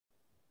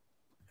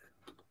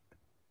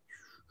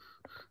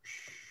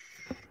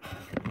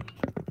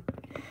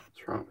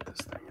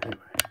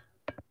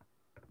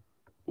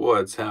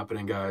What's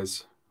happening,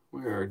 guys?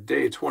 We are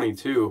day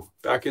 22,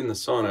 back in the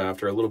sauna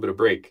after a little bit of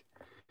break.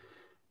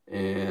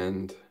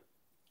 And,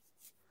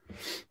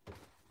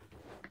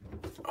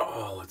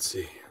 let's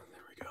see.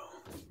 There we go.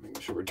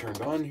 Making sure we're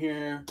turned on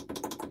here.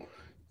 A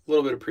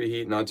little bit of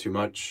preheat, not too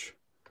much.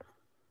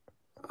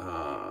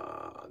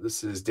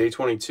 This is day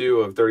 22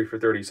 of 30 for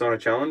 30 sauna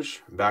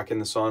challenge. Back in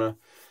the sauna.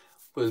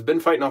 Was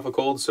been fighting off a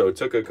cold, so it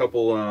took a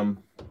couple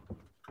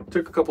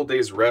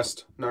days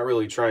rest. Not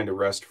really trying to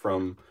rest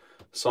from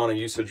sauna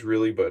usage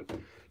really, but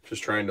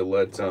just trying to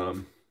let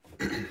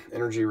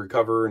energy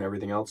recover and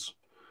everything else.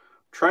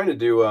 Trying to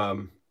do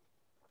I'm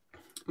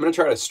gonna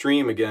try to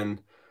stream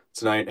again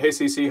tonight. Hey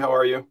CC, how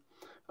are you?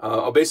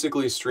 I'll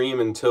basically stream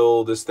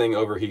until this thing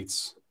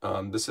overheats.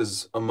 This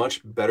is a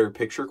much better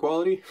picture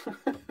quality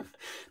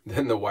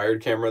than the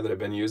wired camera that I've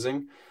been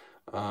using.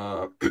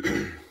 No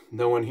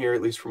one here,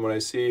 at least from what I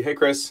see. Hey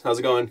Chris, how's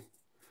it going?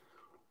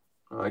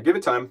 Give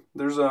it time.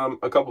 There's a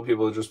couple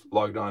people that just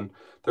logged on.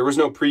 There was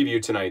no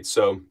preview tonight,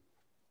 so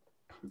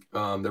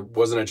there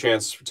wasn't a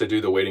chance to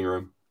do the waiting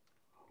room.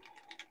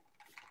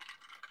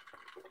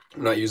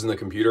 I'm not using the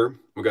computer.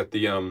 We got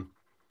the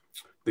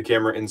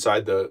camera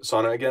inside the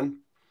sauna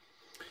again.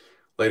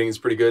 Lighting is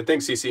pretty good.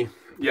 Thanks, Cece.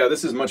 Yeah,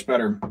 this is much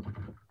better.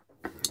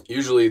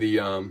 Usually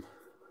the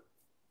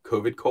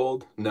COVID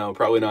cold. No,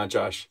 probably not,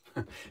 Josh.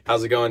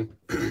 How's it going?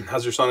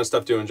 How's your sauna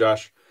stuff doing,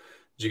 Josh?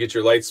 Did you get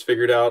your lights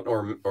figured out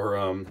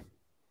or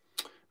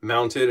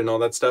mounted and all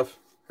that stuff?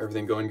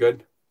 Everything going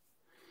good?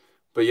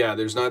 But yeah,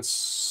 there's not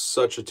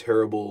such a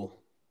terrible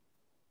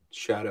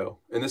shadow.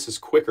 And this is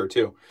quicker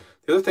too.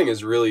 The other thing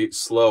is really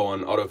slow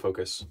on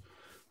autofocus.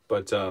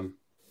 But let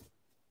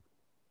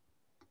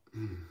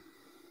me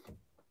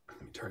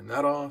turn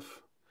that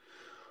off.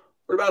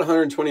 We're about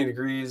 120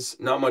 degrees,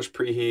 not much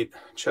preheat.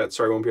 Chat,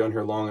 sorry I won't be on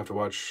here long. I have to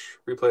watch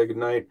replay. Good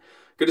night.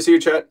 Good to see you,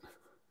 Chat.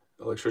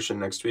 Electrician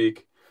next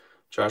week.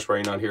 Josh, why are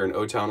you not here in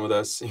O-Town with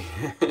us? Take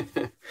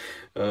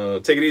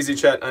it easy,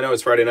 Chat. I know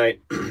it's Friday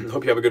night.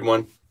 Hope you have a good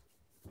one.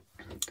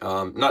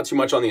 Not too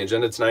much on the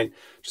agenda tonight.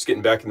 Just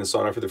getting back in the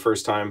sauna for the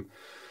first time.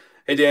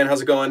 Hey, Dan,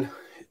 how's it going?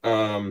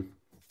 I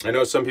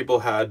know some people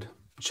had...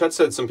 Chet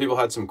said some people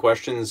had some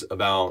questions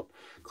about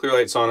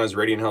Clearlight saunas,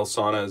 Radiant Health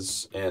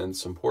saunas, and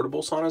some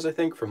portable saunas, I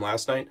think, from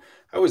last night.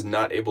 I was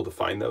not able to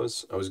find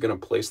those. I was going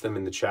to place them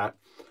in the chat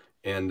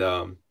and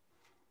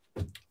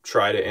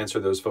try to answer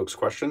those folks'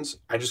 questions.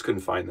 I just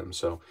couldn't find them.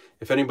 So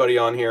if anybody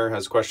on here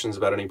has questions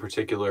about any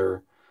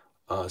particular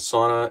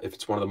sauna, if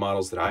it's one of the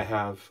models that I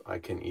have, I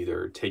can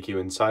either take you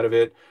inside of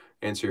it,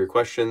 answer your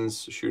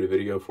questions, shoot a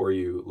video for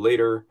you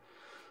later.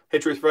 Hey,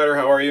 Truth Provider,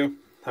 how are you?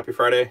 Happy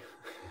Friday.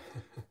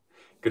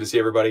 Good to see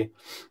everybody.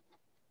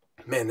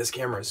 Man, this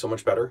camera is so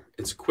much better.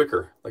 It's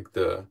quicker. Like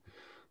the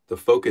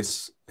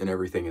focus and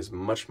everything is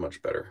much,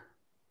 much better.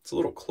 It's a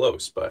little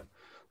close, but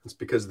it's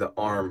because the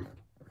arm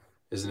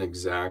isn't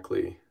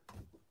exactly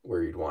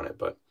where you'd want it,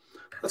 but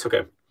that's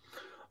okay.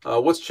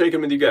 What's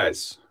shaking with you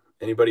guys?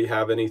 Anybody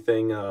have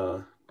anything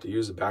to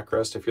use a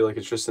backrest? I feel like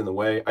it's just in the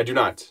way. I do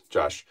not,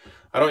 Josh.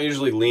 I don't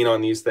usually lean on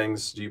these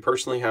things. Do you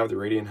personally have the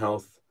Radiant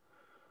Health?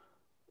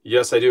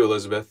 Yes, I do,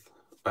 Elizabeth.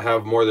 I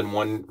have more than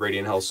one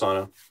Radiant Health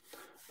sauna.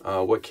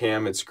 What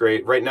cam? It's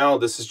great. Right now,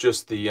 this is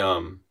just the,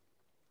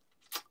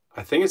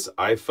 I think it's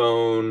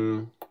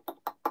iPhone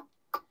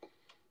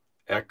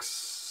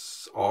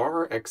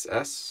XR,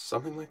 XS,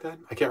 something like that.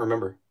 I can't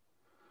remember.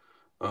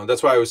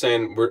 That's why I was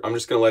saying I'm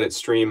just going to let it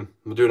stream.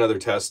 We'll do another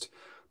test.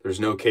 There's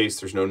no case.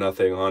 There's no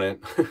nothing on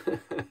it.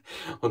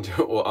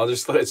 I'll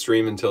just let it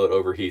stream until it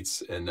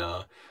overheats. And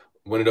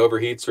when it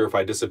overheats or if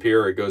I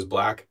disappear or it goes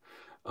black,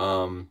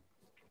 the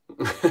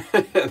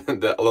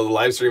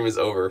live stream is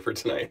over for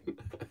tonight.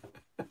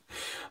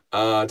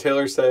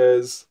 Taylor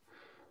says,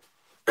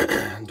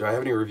 do I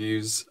have any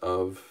reviews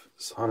of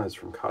saunas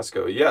from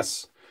Costco?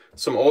 Yes,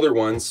 some older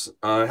ones.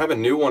 I have a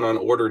new one on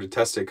order to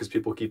test it because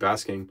people keep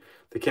asking.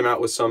 They came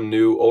out with some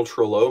new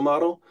ultra low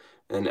model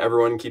and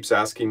everyone keeps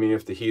asking me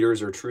if the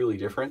heaters are truly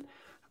different.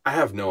 I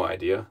have no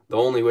idea. The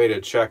only way to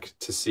check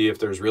to see if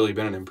there's really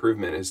been an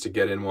improvement is to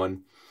get in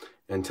one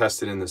and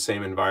test it in the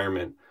same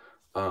environment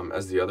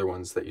as the other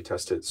ones that you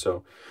tested.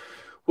 So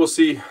we'll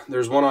see.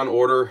 There's one on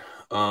order.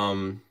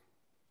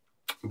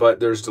 But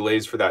there's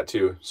delays for that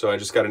too. So I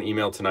just got an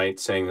email tonight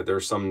saying that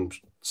there's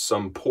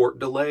some port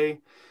delay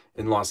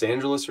in Los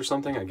Angeles or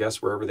something, I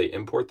guess wherever they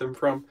import them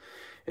from.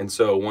 And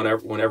so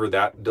whenever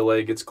that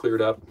delay gets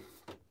cleared up,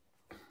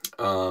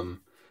 then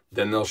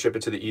they'll ship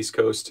it to the East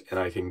Coast and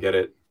I can get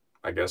it,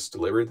 I guess,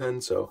 delivered then.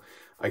 So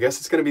I guess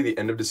it's going to be the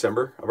end of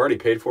December. I've already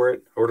paid for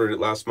it, ordered it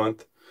last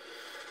month.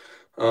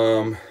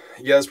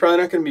 Yeah, it's probably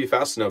not going to be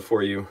fast enough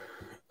for you.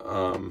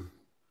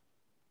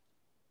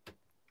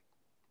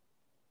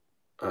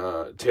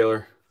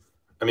 Taylor,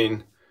 I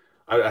mean,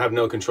 I have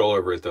no control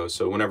over it though.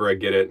 So whenever I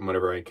get it and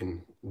whenever I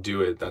can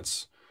do it,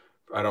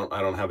 I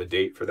don't have a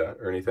date for that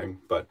or anything,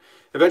 but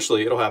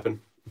eventually it'll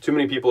happen. Too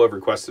many people have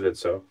requested it.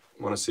 So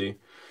I want to see.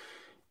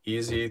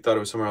 Easy. Thought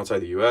it was somewhere outside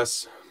the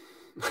US.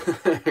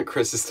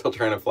 Chris is still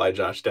trying to fly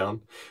Josh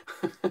down.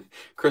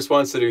 Chris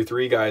wants to do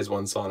 3 guys,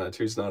 1 sauna.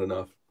 2's not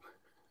enough.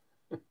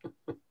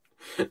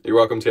 You're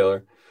welcome,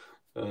 Taylor.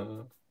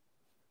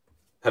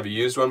 Have you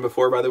used one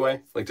before, by the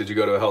way? Like, did you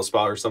go to a health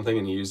spa or something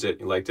and you used it,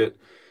 you liked it,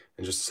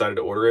 and just decided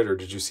to order it? Or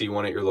did you see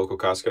one at your local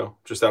Costco?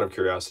 Just out of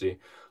curiosity.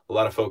 A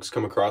lot of folks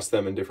come across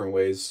them in different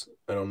ways.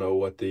 I don't know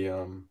what the,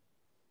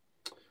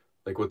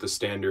 like what the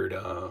standard,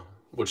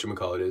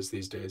 whatchamacallit is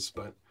these days,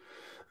 but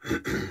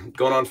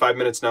going on 5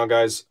 minutes now,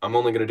 guys. I'm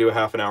only going to do a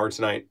half an hour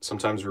tonight.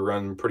 Sometimes we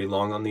run pretty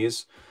long on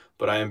these,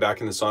 but I am back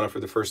in the sauna for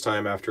the first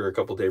time after a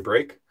couple day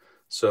break.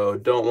 So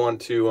don't want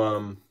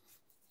to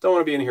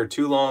be in here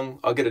too long.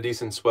 I'll get a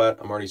decent sweat.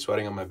 I'm already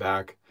sweating on my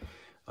back.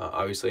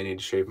 Obviously I need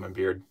to shave my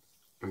beard.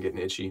 I'm getting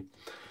itchy.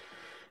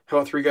 How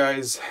about 3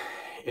 guys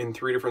in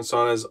 3 different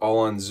saunas, all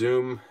on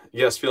Zoom?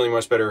 Yes, feeling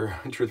much better.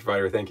 Truth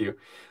Provider, thank you.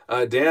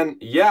 Dan,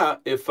 yeah,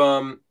 if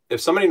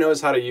somebody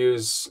knows how to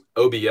use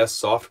OBS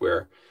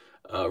software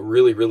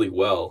really, really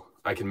well,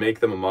 I can make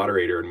them a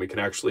moderator and we can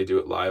actually do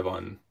it live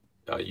on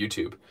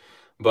YouTube.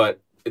 But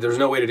there's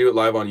no way to do it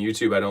live on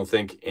YouTube, I don't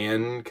think,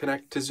 and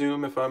connect to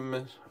Zoom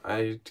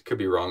I could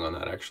be wrong on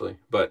that, actually.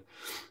 But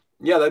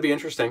yeah, that'd be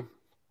interesting.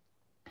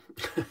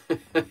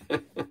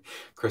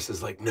 Chris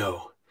is like,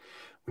 no,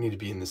 we need to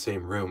be in the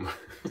same room,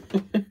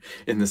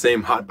 in the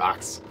same hot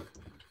box.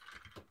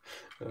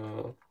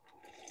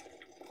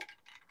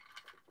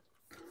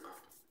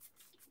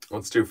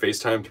 Let's do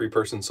FaceTime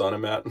 3-person sauna,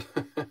 Matt.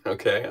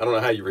 Okay, I don't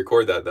know how you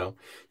record that, though.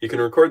 You can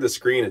record the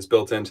screen, it's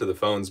built into the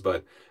phones,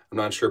 but I'm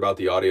not sure about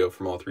the audio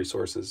from all 3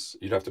 sources.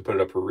 You'd have to put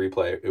it up for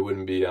replay. It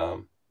wouldn't be,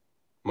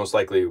 most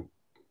likely,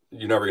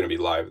 you're never going to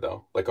be live,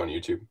 though, like on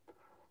YouTube.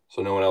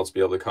 So no one else be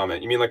able to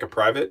comment. You mean like a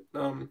private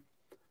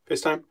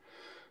FaceTime?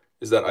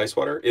 Is that ice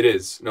water? It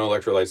is. No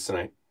electrolytes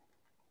tonight.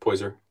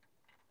 Poiser.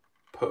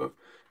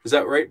 Is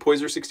that right?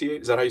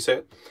 Poiser68? Is that how you say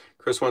it?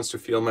 Chris wants to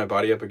feel my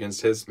body up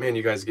against his. Man,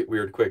 you guys get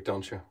weird quick,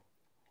 don't you?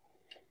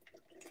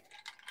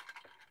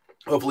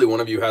 Hopefully one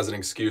of you has an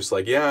excuse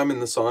like, yeah, I'm in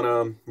the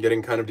sauna, I'm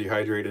getting kind of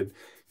dehydrated.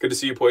 Good to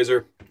see you,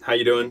 Poiser. How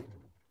you doing?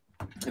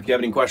 If you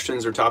have any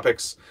questions or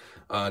topics,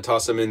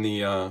 toss them in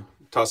the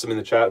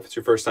chat if it's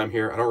your first time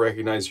here. I don't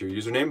recognize your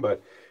username,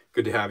 but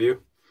good to have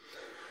you.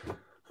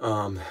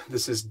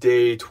 This is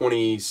day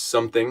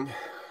 20-something.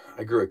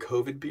 I grew a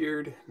COVID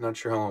beard. Not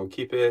sure how long I'll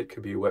keep it.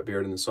 Could be a wet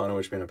beard in the sauna,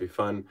 which may not be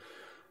fun.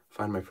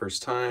 Find my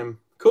first time.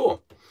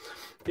 Cool.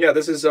 Yeah,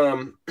 this is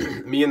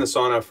me in the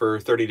sauna for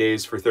 30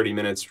 days for 30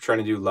 minutes. We're trying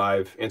to do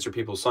live, answer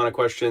people's sauna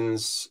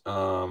questions.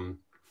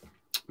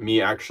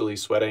 Me actually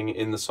sweating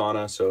in the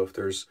sauna. So if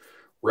there's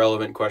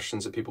relevant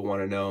questions that people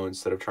want to know,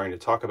 instead of trying to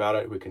talk about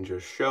it, we can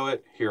just show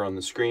it here on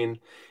the screen.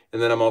 And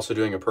then I'm also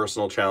doing a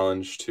personal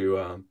challenge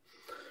to,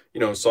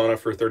 sauna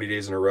for 30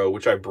 days in a row,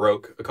 which I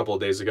broke a couple of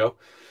days ago.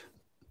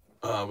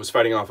 Was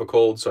fighting off a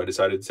cold, so I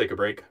decided to take a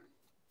break.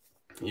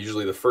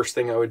 Usually the first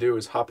thing I would do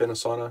is hop in a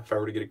sauna if I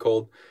were to get a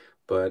cold.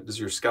 But does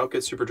your scalp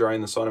get super dry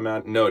in the sauna,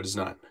 Matt? No, it does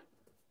not.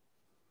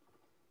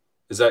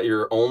 Is that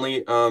your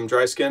only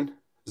dry skin?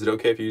 Is it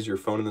okay if you use your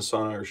phone in the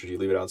sauna, or should you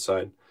leave it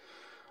outside?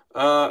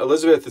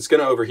 Elizabeth, it's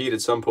going to overheat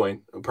at some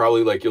point.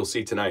 Probably like you'll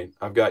see tonight.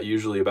 I've got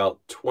usually about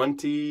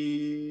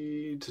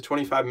 20 to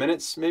 25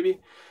 minutes, maybe.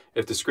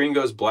 If the screen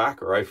goes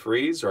black or I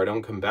freeze or I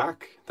don't come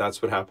back,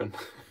 that's what happened.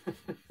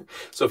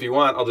 So if you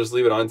want, I'll just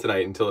leave it on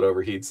tonight until it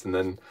overheats, and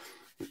then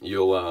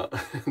you'll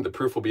the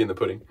proof will be in the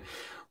pudding.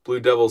 Blue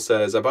Devil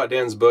says, I bought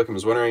Dan's book and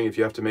was wondering if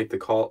you have to make the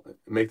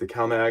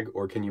CalMag,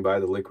 or can you buy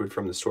the liquid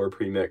from the store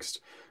pre-mixed?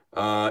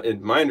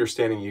 In my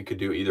understanding, you could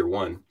do either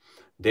one.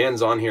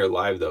 Dan's on here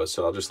live, though,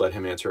 so I'll just let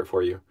him answer it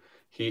for you.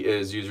 He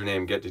is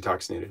username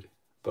GetDetoxinated.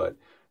 But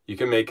you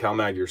can make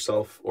CalMag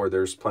yourself, or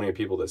there's plenty of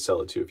people that sell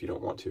it too if you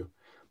don't want to.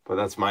 But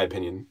that's my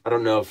opinion. I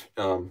don't know if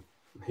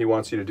he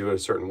wants you to do it a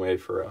certain way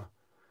for a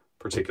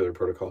particular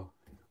protocol.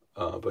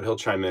 But he'll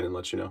chime in and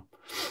let you know.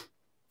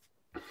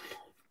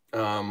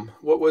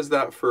 What was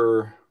that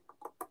for?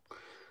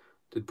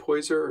 Did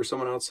Poiser or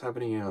someone else have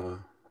any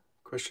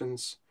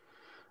questions?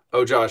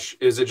 Oh, Josh,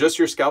 is it just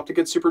your scalp that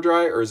gets super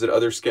dry, or is it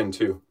other skin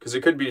too? Because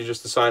it could be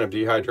just a sign of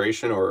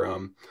dehydration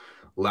or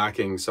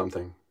lacking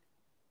something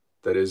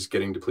that is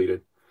getting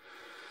depleted.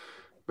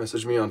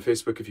 Message me on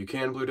Facebook if you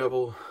can, Blue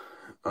Devil.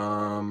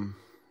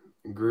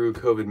 Grew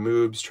COVID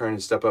moobs, trying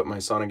to step up my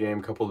sauna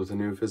game, coupled with a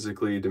new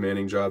physically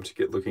demanding job to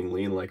get looking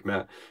lean like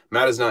Matt.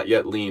 Matt is not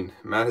yet lean.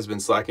 Matt has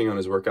been slacking on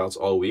his workouts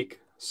all week.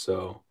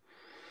 So,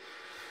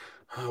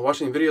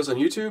 watching videos on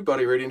YouTube,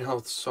 Body Radiant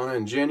Health Sauna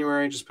in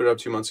January. Just put it up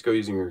 2 months ago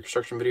using your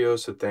instruction videos.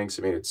 So thanks,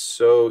 it made it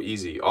so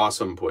easy.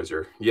 Awesome,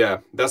 Poiser.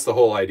 Yeah, that's the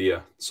whole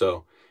idea.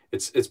 So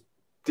it's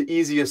the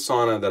easiest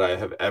sauna that I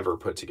have ever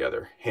put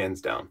together,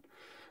 hands down.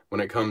 When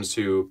it comes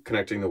to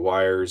connecting the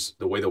wires,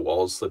 the way the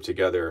walls slip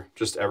together,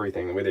 just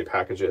everything, the way they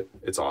package it,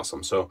 it's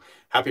awesome. So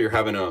happy you're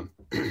having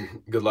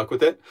good luck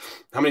with it.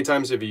 How many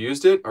times have you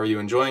used it? Are you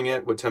enjoying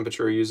it? What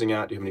temperature are you using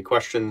at? Do you have any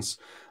questions?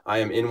 I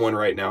am in one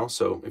right now,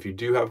 so if you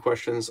do have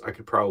questions, I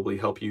could probably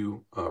help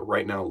you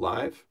right now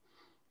live.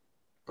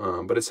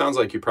 But it sounds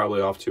like you're probably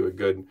off to a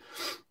good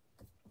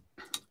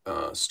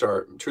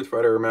start. Truth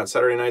Provider, Matt,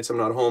 Saturday nights I'm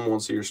not home,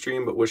 won't see your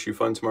stream, but wish you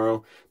fun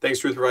tomorrow. Thanks,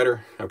 Truth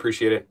Provider. I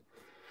appreciate it.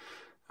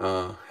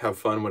 Have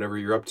fun, whatever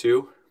you're up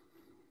to.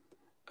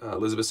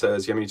 Elizabeth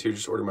says, yeah, me too.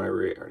 Just order my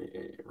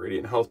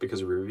Radiant Health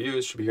because of your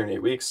reviews. Should be here in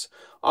 8 weeks.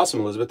 Awesome,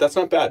 Elizabeth. That's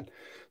not bad.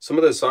 Some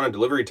of the sauna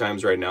delivery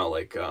times right now,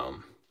 like I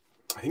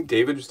think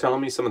David was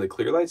telling me some of the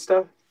Clearlight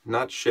stuff,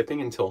 not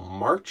shipping until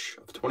March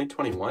of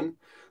 2021.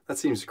 That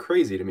seems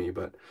crazy to me,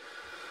 but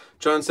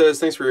John says,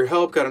 thanks for your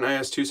help. Got an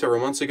IS2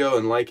 several months ago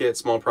and like it.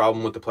 Small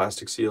problem with the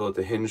plastic seal at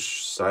the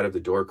hinge side of the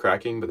door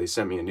cracking, but they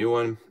sent me a new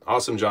one.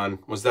 Awesome, John.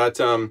 Was that,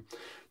 did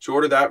you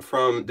order that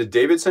from, did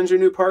David send you a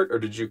new part, or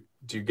do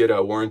you get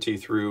a warranty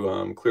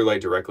through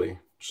Clearlight directly?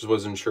 Just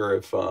wasn't sure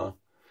if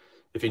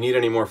you need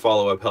any more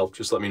follow-up help,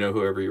 just let me know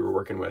whoever you were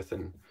working with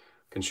and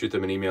can shoot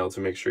them an email to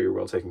make sure you're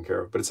well taken care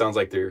of. But it sounds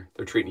like they're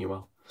treating you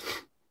well.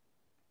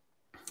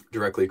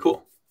 Directly,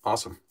 cool,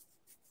 awesome.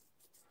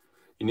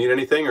 You need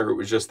anything, or it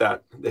was just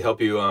that they help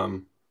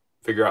you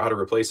figure out how to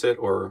replace it,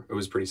 or it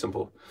was pretty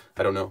simple?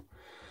 I don't know.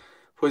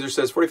 Poiser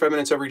says 45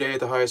 minutes every day at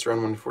the highest, around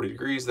 140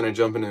 degrees. Then I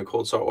jump into a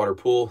cold saltwater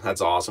pool.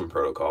 That's awesome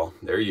protocol.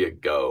 There you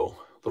go.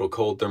 Little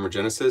cold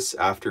thermogenesis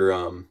after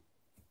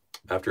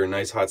a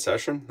nice hot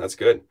session. That's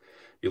good.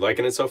 You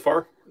liking it so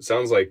far? It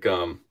sounds like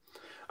I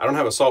don't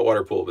have a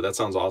saltwater pool, but that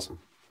sounds awesome.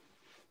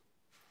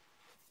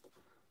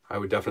 I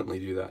would definitely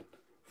do that.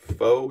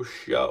 Faux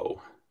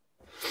show.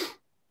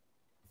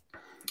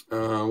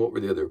 What were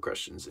the other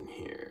questions in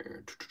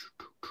here?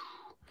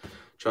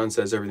 John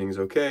says everything's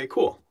okay.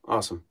 Cool.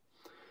 Awesome.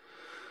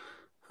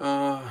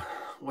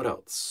 What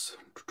else?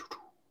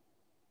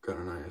 Got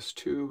an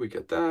IS2. We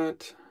get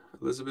that.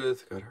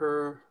 Elizabeth got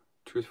her.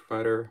 Truth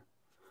Provider.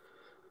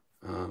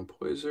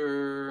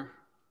 Poiser.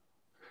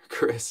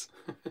 Chris.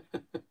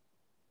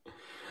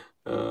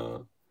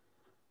 Have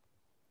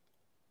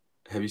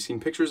you seen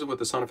pictures of what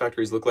the sauna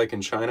factories look like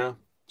in China?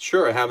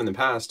 Sure, I have in the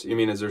past. You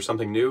mean, is there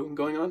something new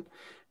going on?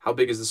 How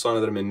big is the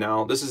sauna that I'm in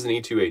now? This is an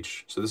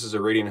E2H, so this is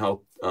a Radiant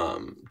Health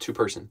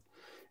 2-person.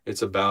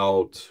 It's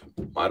about,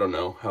 I don't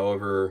know,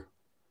 however,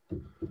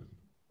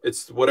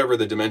 it's whatever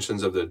the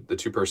dimensions of the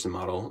 2-person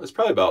model. It's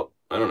probably about,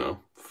 I don't know,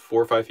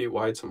 4 or 5 feet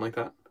wide, something like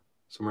that.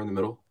 Somewhere in the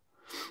middle.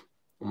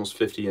 Almost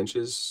 50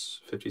 inches,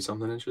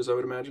 50-something inches, I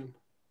would imagine.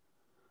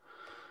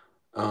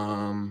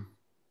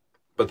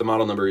 But the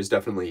model number is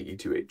definitely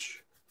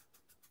E2H.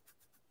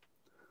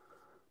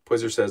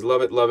 Poiser says,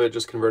 love it,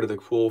 just converted the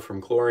pool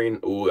from chlorine.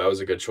 Ooh, that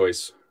was a good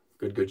choice.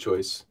 Good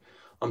choice.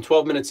 I'm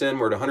 12 minutes in,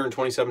 we're at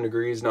 127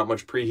 degrees, not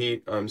much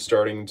preheat. I'm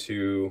starting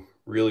to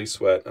really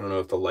sweat. I don't know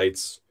if the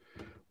lights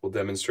will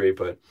demonstrate,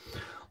 but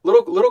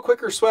little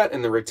quicker sweat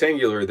in the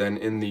rectangular than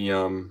in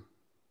the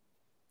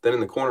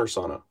corner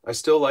sauna. I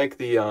still like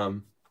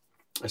the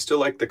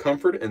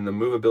comfort and the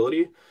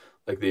movability,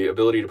 like the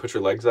ability to put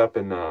your legs up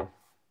and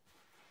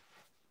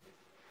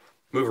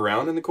move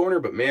around in the corner,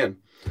 but man,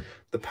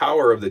 the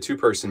power of the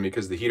 2-person,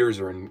 because the heaters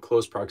are in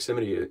close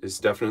proximity, is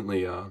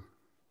definitely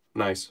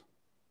nice.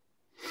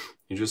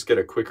 You just get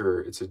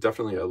it's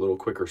definitely a little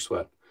quicker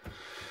sweat.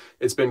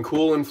 It's been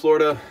cool in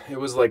Florida. It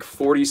was like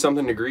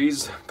 40-something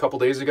degrees a couple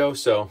days ago,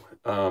 so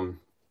a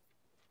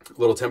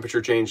little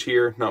temperature change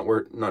here.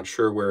 Not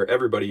sure where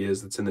everybody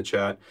is that's in the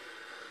chat.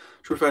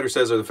 True Fighter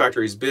says, are the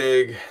factories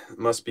big?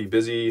 Must be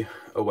busy.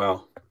 Oh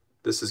wow,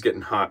 this is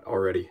getting hot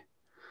already.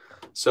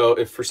 So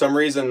if for some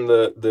reason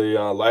the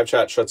live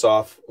chat shuts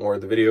off or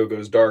the video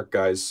goes dark,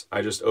 guys,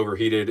 I just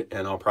overheated,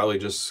 and I'll probably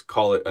just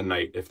call it a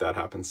night if that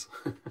happens.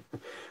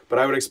 But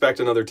I would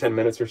expect another 10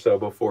 minutes or so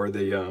before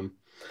the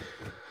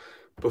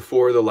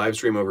live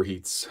stream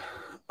overheats.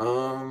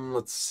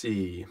 Let's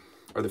see.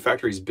 Are the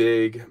factories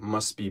big?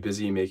 Must be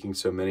busy making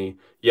so many.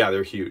 Yeah,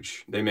 they're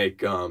huge. They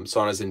make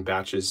saunas in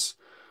batches.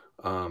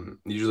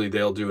 Usually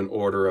they'll do an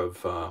order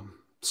of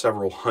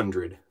several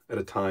hundred at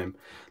a time.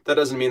 That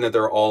doesn't mean that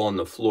they're all on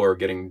the floor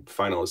getting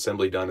final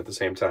assembly done at the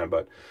same time,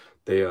 but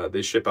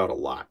they ship out a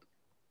lot.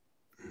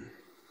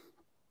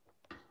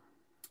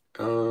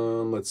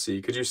 Let's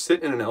see. Could you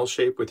sit in an L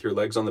shape with your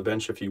legs on the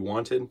bench if you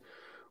wanted,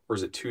 or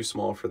is it too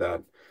small for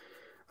that?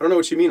 I don't know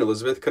what you mean,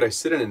 Elizabeth. Could I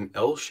sit in an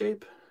L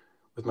shape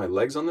with my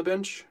legs on the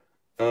bench?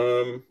 I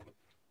don't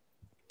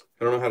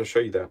know how to show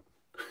you that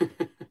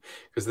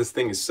because this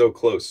thing is so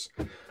close.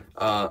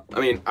 I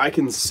mean, I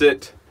can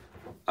sit.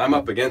 I'm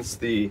up against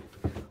the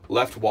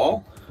left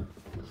wall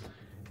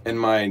and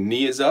my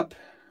knee is up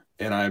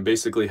and I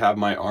basically have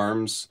my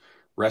arms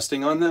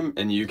resting on them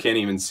and you can't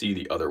even see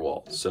the other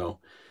wall. So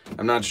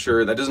I'm not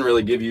sure. That doesn't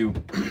really give you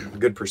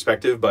good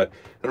perspective, but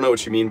I don't know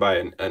what you mean by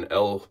an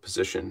L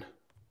position.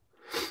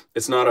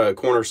 It's not a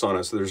corner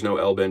sauna, so there's no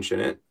L bench in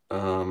it.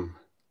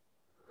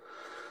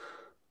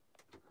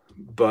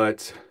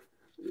 But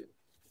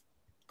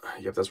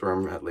yep, that's where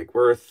I'm at, Lake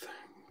Worth.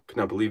 Could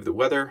not believe the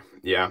weather.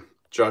 Yeah.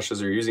 Josh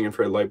says, are you using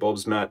infrared light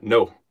bulbs, Matt?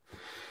 No.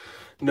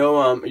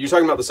 No, you're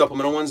talking about the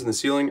supplemental ones in the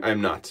ceiling? I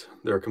am not.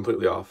 They're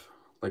completely off.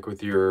 Like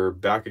with your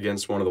back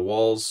against one of the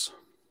walls.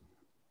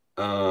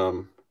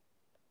 You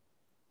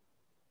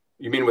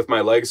mean with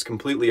my legs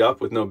completely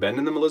up with no bend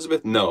in them,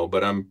 Elizabeth? No,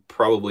 but I'm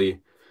probably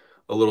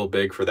a little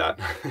big for that.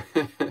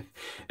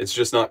 It's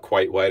just not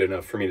quite wide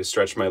enough for me to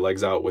stretch my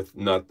legs out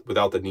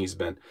without the knees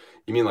bent.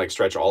 You mean like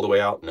stretch all the way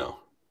out? No.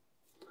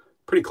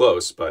 pretty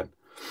close, but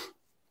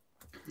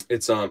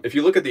it's if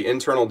you look at the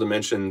internal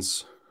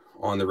dimensions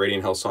on the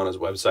Radiant Health Sauna's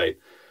website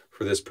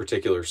for this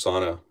particular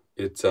sauna,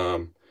 it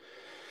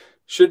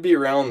should be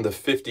around the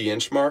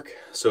 50-inch mark.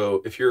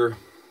 So if you're,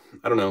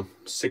 I don't know,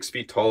 6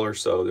 feet tall or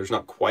so, there's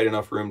not quite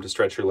enough room to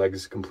stretch your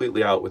legs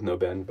completely out with no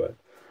bend, but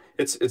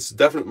it's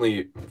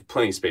definitely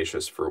plenty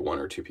spacious for 1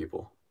 or 2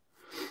 people.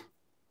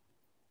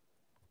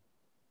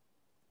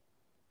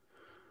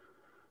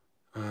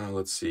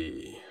 Let's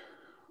see.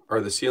 Are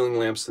the ceiling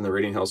lamps in the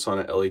Radiant Health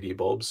Sauna LED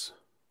bulbs?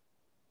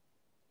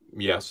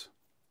 Yes.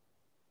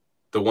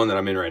 The one that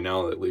I'm in right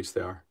now, at least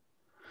they are.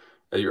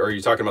 Are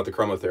you talking about the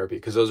chromotherapy?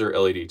 Because those are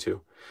LED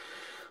too.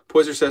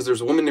 Poiser says there's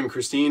a woman named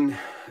Christine.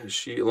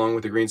 She, along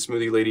with the green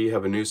smoothie lady,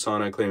 have a new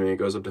sauna claiming it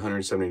goes up to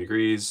 170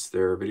 degrees.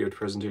 Their video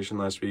presentation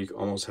last week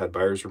almost had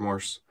buyer's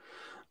remorse.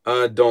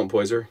 Don't,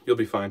 Poiser. You'll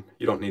be fine.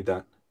 You don't need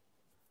that.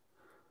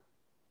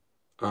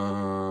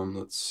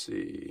 Let's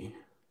see.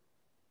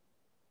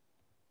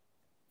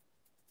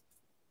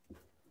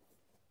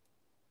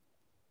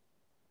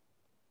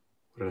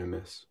 What did I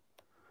miss?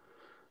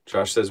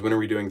 Josh says, when are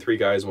we doing 3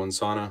 guys, 1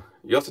 sauna?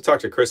 You have to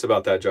talk to Chris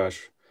about that,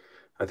 Josh.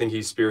 I think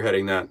he's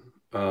spearheading that.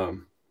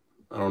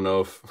 I don't know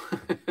if...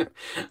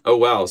 Oh,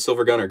 wow.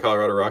 Silver Gunner,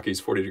 Colorado Rockies,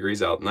 40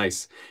 degrees out.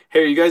 Nice.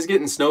 Hey, are you guys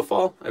getting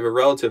snowfall? I have a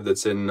relative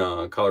that's in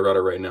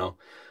Colorado right now.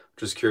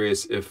 Just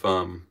curious if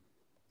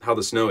how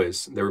the snow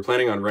is. They were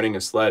planning on renting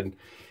a sled,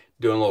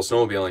 doing a little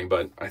snowmobiling,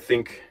 but I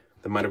think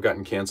that might have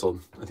gotten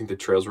canceled. I think the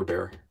trails were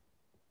bare.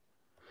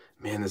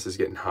 Man, this is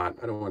getting hot.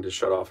 I don't want it to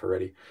shut off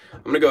already.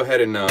 I'm going to go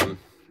ahead and,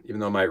 even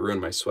though it might ruin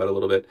my sweat a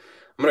little bit,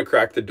 I'm going to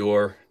crack the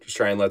door, just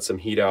try and let some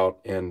heat out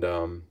and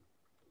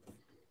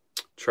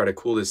try to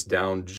cool this down